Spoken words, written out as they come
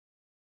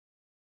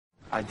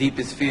Our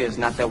deepest fear is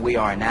not that we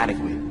are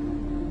inadequate.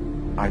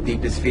 Our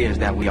deepest fear is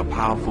that we are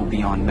powerful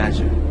beyond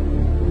measure.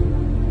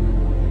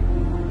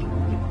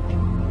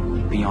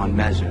 Beyond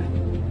measure.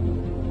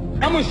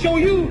 I'm gonna show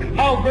you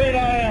how great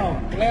I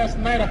am. Last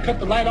night I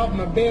cut the light off in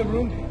my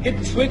bedroom, hit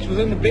the switch, was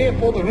in the bed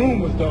before the room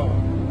was dark.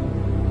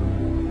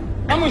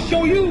 I'm gonna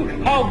show you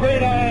how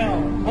great I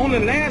am.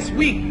 Only last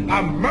week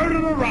I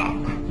murdered a rock,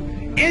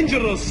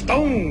 injured a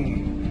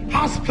stone,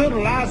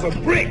 hospitalized a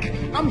brick.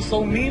 I'm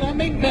so mean I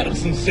make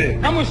medicine sick.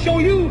 I'm gonna show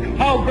you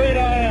how great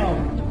I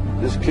am.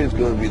 This kid's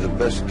gonna be the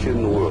best kid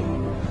in the world.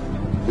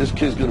 This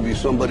kid's gonna be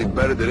somebody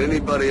better than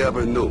anybody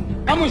ever knew.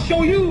 I'm gonna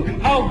show you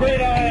how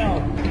great I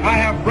am. I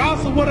have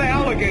wrestled with an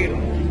alligator.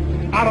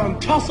 I done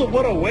tussled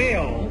with a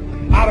whale.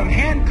 I done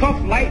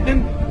handcuffed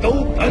lightning,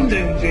 throw thunder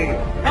in jail.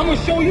 I'm gonna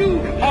show you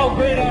how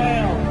great I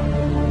am.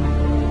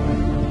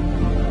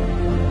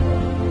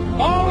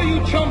 All of you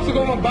chumps are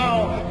gonna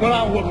bow when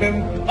I whoop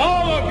him.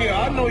 All of you.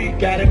 I know you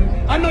got him.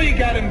 I know you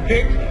got him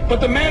picked, but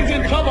the man's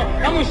in trouble.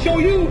 I'm gonna show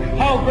you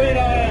how great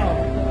I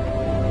am.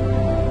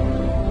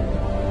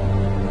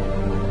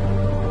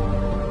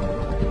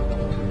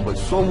 But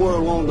somewhere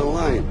along the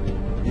line,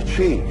 you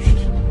changed.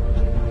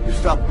 You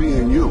stopped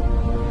being you.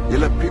 You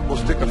let people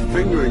stick a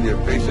finger in your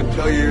face and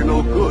tell you you're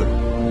no good.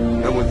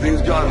 And when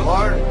things got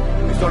hard,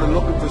 you started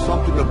looking for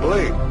something to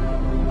blame.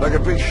 Like a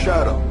big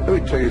shadow.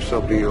 Let me tell you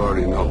something you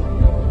already know.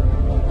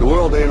 The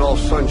world ain't all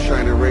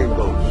sunshine and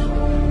rainbows.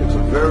 It's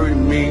a very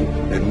mean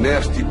and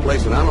nasty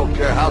place, and I don't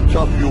care how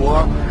tough you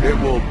are, it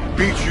will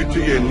beat you to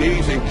your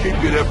knees and keep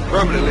you there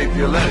permanently if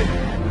you let it.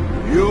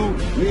 You,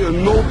 me, or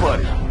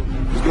nobody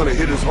is gonna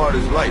hit as hard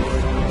as life.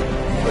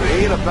 But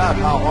it ain't about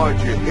how hard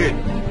you hit.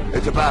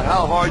 It's about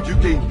how hard you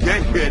can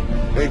get hit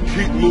and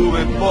keep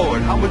moving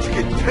forward. How much you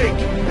can take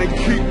and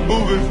keep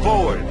moving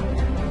forward.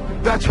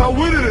 That's how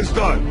winning is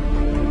done.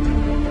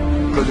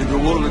 Because if you're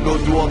willing to go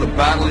through all the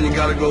battling you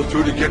gotta go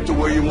through to get to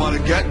where you want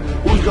to get,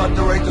 who's got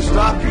the right to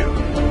stop you?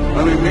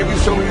 I mean, maybe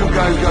some of you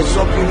guys got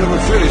something you never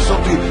finished,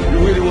 something you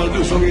really want to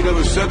do, something you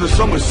never said to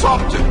someone,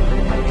 something.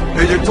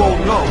 And you're told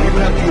no,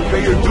 even after you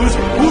pay your dues.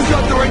 Who's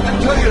got the right to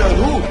tell you that?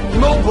 Who?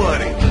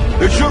 Nobody.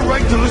 It's your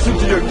right to listen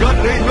to your gut.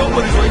 It ain't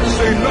nobody's right to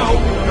say no.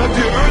 After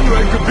you earn the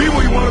right to be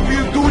where you want to be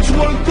and do what you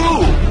want to do.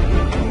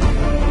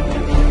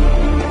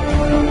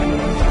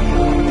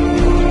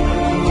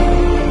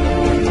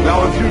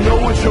 Now, if you know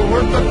what you're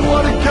worth, then go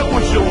out and get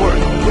what you're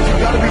worth. But you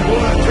got to be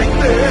willing to take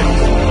the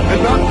hits and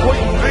not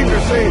pointing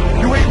fingers saying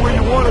you ain't where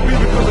you want to be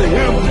because of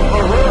him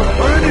or her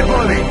or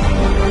anybody.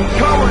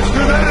 Cowards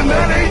do that, and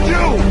that ain't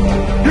you.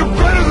 You're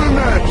better than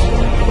that.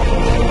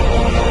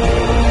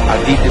 Our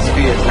deepest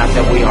fear is not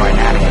that we are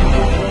inadequate.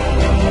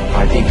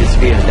 Our deepest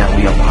fear is that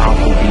we are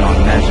powerful beyond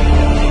measure.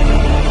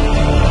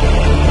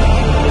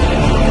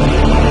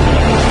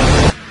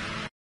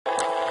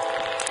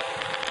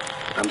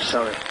 I'm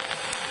sorry.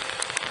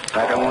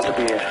 I don't want to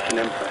be an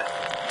emperor.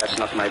 That's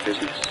not my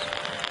business.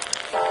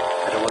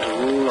 I don't want to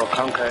rule or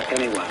conquer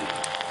anyone.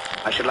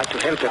 I should like to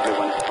help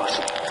everyone if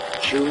possible.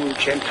 Jew,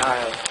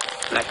 Gentile,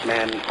 black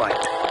man, white.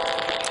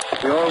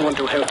 We all want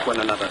to help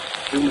one another.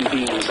 Human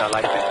beings are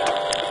like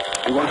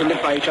that. We want to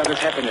live by each other's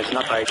happiness,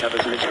 not by each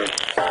other's misery.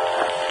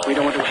 We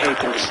don't want to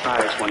hate and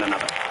despise one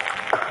another.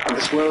 In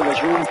this world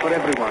there's room for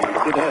everyone, and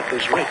the good earth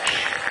is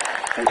rich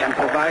and can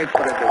provide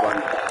for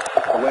everyone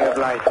a way of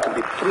life to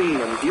be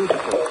free and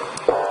beautiful.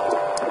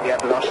 We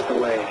have lost the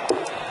way.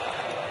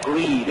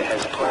 Greed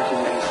has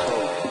poisoned men's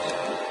souls,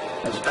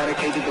 has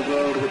barricaded the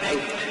world with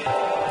hate,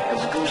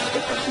 has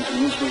ghosted us into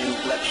misery and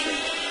bloodshed.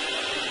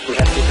 We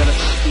have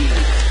developed speed.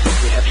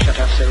 We have shut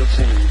ourselves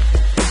in.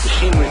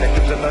 Machinery that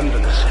gives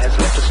abundance has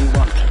left us in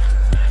want.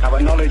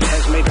 Our knowledge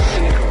has made us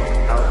cynical.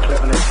 Our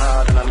cleverness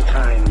hard and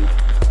unkind.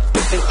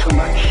 We think too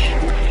much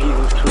and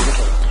feel too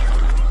little.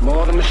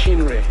 More than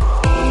machinery,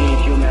 we need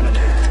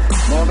humanity.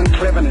 More than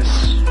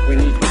cleverness, we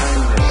need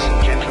kindness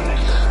and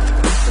gentleness.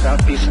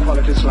 Without these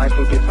qualities, life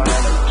will be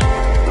violent,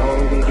 and all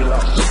will be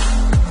lost.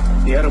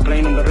 The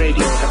aeroplane and the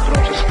radio have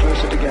brought us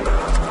closer together.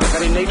 The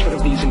very nature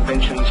of these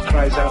inventions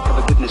cries out for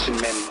the goodness in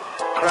men,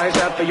 cries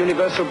out for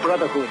universal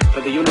brotherhood,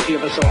 for the unity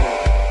of us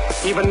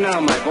all. Even now,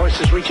 my voice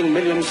is reaching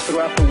millions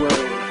throughout the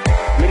world,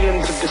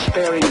 millions of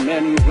despairing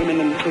men,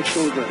 women, and little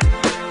children,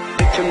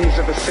 victims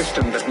of a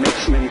system that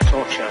makes men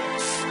torture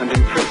and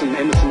imprison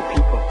innocent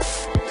people.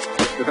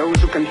 To those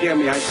who can hear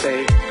me, I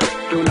say,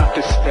 do not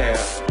despair.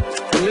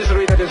 The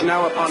misery that is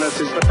now upon us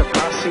is but the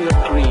passing of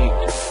greed,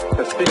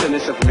 the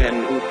bitterness of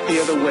men who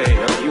fear the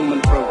way of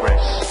human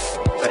progress.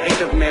 The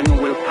hate of men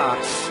will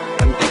pass,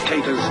 and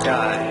dictators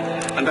die,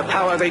 and the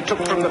power they took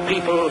from the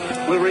people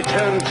will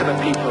return to the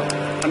people.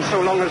 And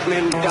so long as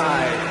men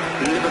die,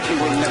 liberty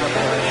will never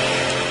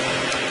perish.